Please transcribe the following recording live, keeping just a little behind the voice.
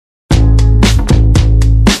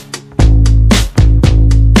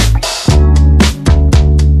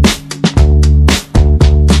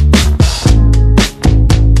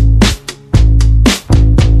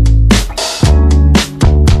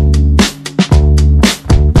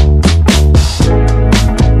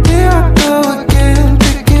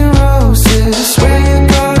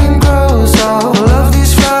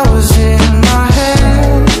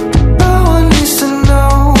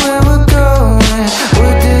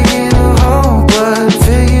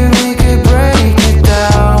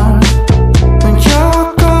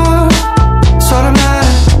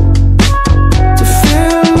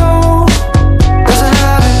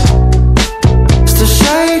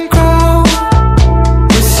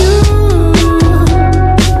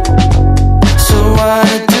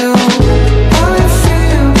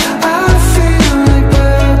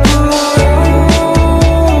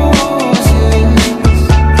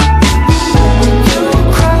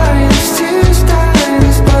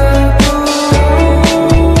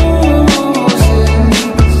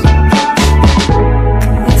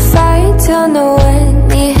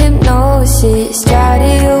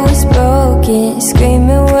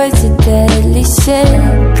they say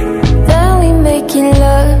that we making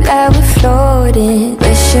love like we're floating.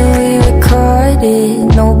 Wishing we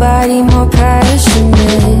recorded, nobody more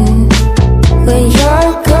passionate. When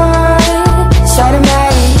you're gone, it's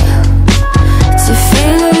automatic to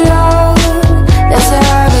feel alone, that's a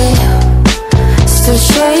habit. Still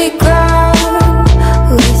shake ground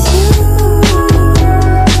with you.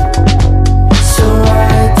 So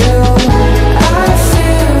why do I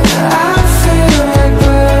feel like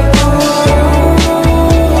we're roses?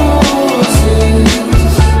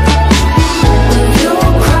 When you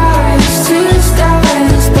cry, still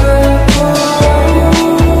skies purple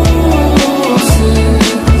roses.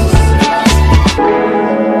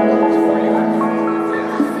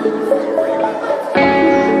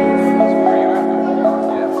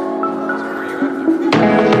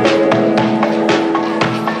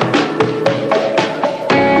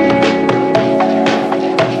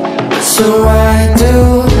 So why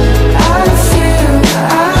do